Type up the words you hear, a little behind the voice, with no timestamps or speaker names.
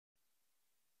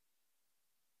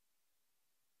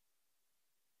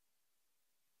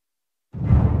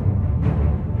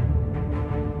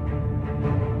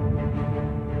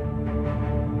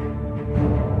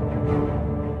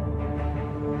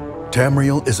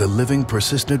Tamriel is a living,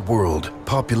 persistent world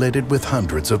populated with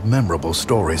hundreds of memorable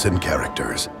stories and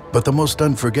characters. But the most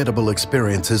unforgettable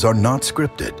experiences are not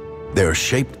scripted. They're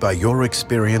shaped by your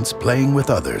experience playing with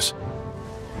others.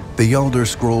 The Elder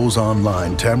Scrolls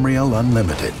Online Tamriel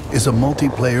Unlimited is a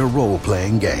multiplayer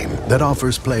role-playing game that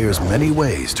offers players many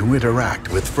ways to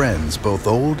interact with friends both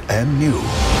old and new.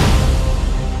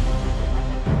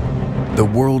 The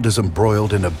world is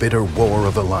embroiled in a bitter war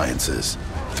of alliances.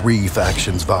 3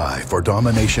 factions vie for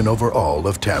domination over all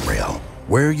of Tamriel.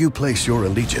 Where you place your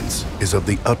allegiance is of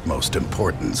the utmost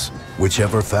importance.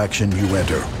 Whichever faction you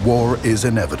enter, war is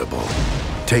inevitable.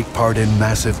 Take part in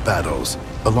massive battles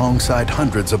alongside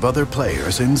hundreds of other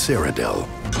players in Cyrodiil.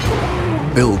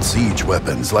 Build siege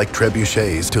weapons like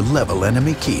trebuchets to level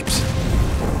enemy keeps.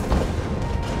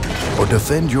 Or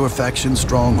defend your faction's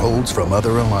strongholds from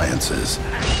other alliances.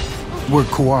 Work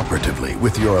cooperatively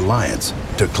with your alliance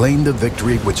to claim the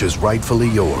victory which is rightfully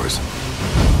yours.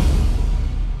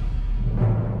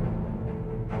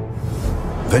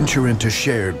 Venture into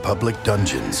shared public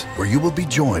dungeons where you will be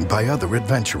joined by other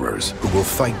adventurers who will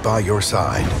fight by your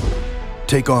side.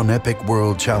 Take on epic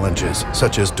world challenges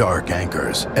such as dark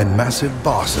anchors and massive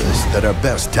bosses that are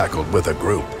best tackled with a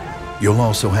group. You'll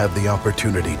also have the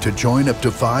opportunity to join up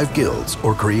to 5 guilds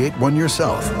or create one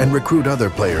yourself and recruit other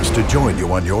players to join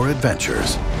you on your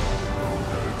adventures.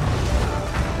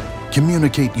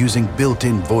 Communicate using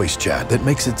built-in voice chat that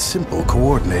makes it simple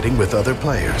coordinating with other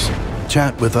players.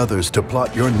 Chat with others to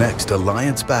plot your next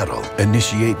alliance battle,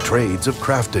 initiate trades of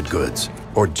crafted goods,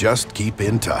 or just keep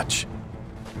in touch.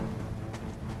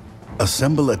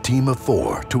 Assemble a team of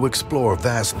 4 to explore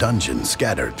vast dungeons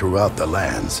scattered throughout the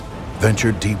lands.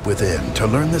 Venture deep within to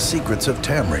learn the secrets of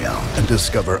Tamriel and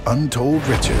discover untold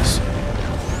riches.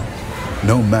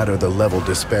 No matter the level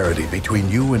disparity between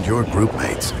you and your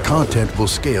groupmates, content will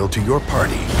scale to your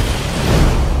party.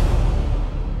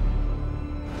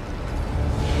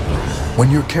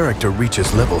 When your character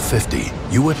reaches level 50,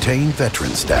 you attain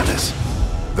veteran status.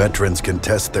 Veterans can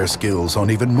test their skills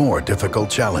on even more difficult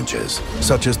challenges,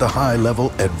 such as the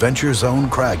high-level Adventure Zone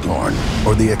Craglorn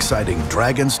or the exciting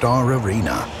Dragonstar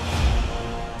Arena.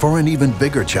 For an even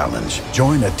bigger challenge,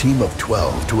 join a team of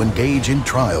 12 to engage in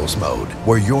Trials mode,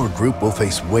 where your group will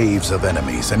face waves of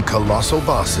enemies and colossal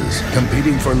bosses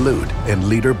competing for loot and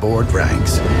leaderboard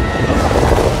ranks.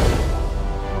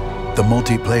 The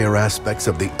multiplayer aspects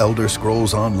of the Elder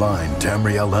Scrolls Online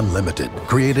Tamriel Unlimited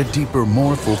create a deeper,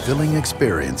 more fulfilling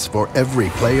experience for every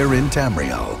player in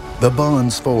Tamriel. The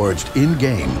bonds forged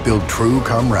in-game build true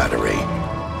camaraderie.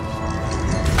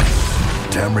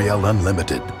 Tamriel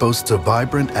Unlimited boasts a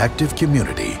vibrant, active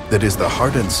community that is the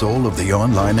heart and soul of the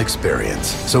online experience.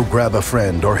 So grab a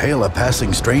friend or hail a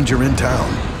passing stranger in town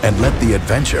and let the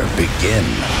adventure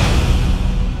begin.